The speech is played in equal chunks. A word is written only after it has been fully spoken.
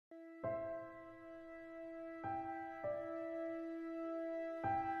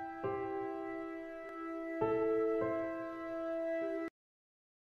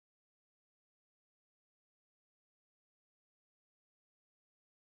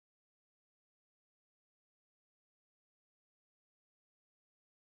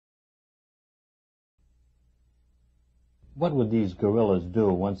What would these guerrillas do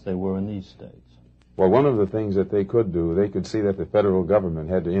once they were in these states? Well, one of the things that they could do, they could see that the federal government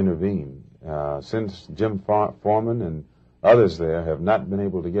had to intervene. Since Jim Foreman and others there have not been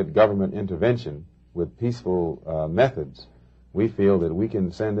able to get government intervention with peaceful methods, we feel that we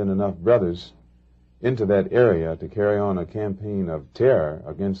can send in enough brothers into that area to carry on a campaign of terror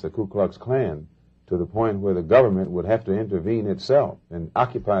against the Ku Klux Klan to the point where the government would have to intervene itself and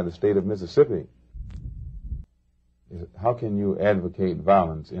occupy the state of Mississippi. How can you advocate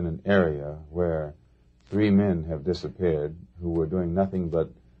violence in an area where 3 men have disappeared who were doing nothing but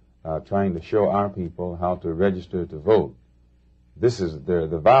trying to show our people how to register to vote?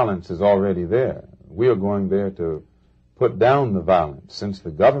 The violence is already there. We are going there to put down the violence. Since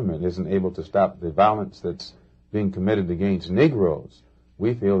the government isn't able to stop the violence that's being committed against Negroes,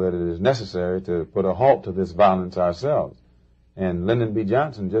 we feel that it is necessary to put a halt to this violence ourselves. And Lyndon B.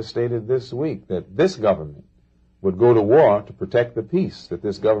 Johnson just stated this week that this government would go to war to protect the peace that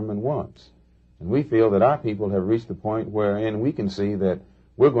this government wants. And we feel that our people have reached the point wherein we can see that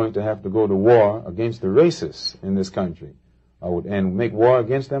we're going to have to go to war against the racists in this country and make war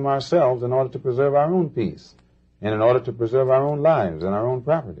against them ourselves in order to preserve our own peace and in order to preserve our own lives and our own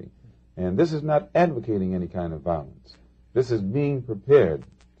property. And this is not advocating any kind of violence. This is being prepared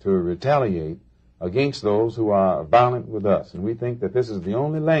to retaliate against those who are violent with us. And we think that this is the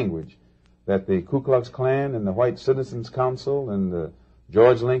only language that the Ku Klux Klan and the White Citizens Council and the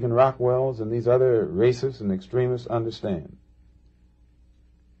George Lincoln Rockwells and these other racists and extremists understand.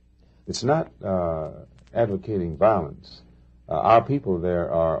 It's not advocating violence. Our people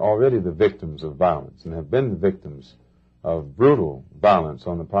there are already the victims of violence and have been the victims of brutal violence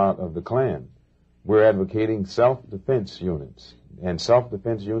on the part of the Klan. We're advocating self-defense units and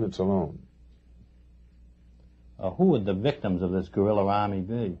self-defense units alone. Who would the victims of this guerrilla army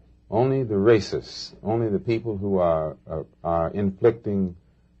be? Only the racists, only the people who are inflicting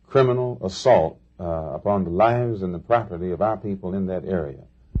criminal assault upon the lives and the property of our people in that area.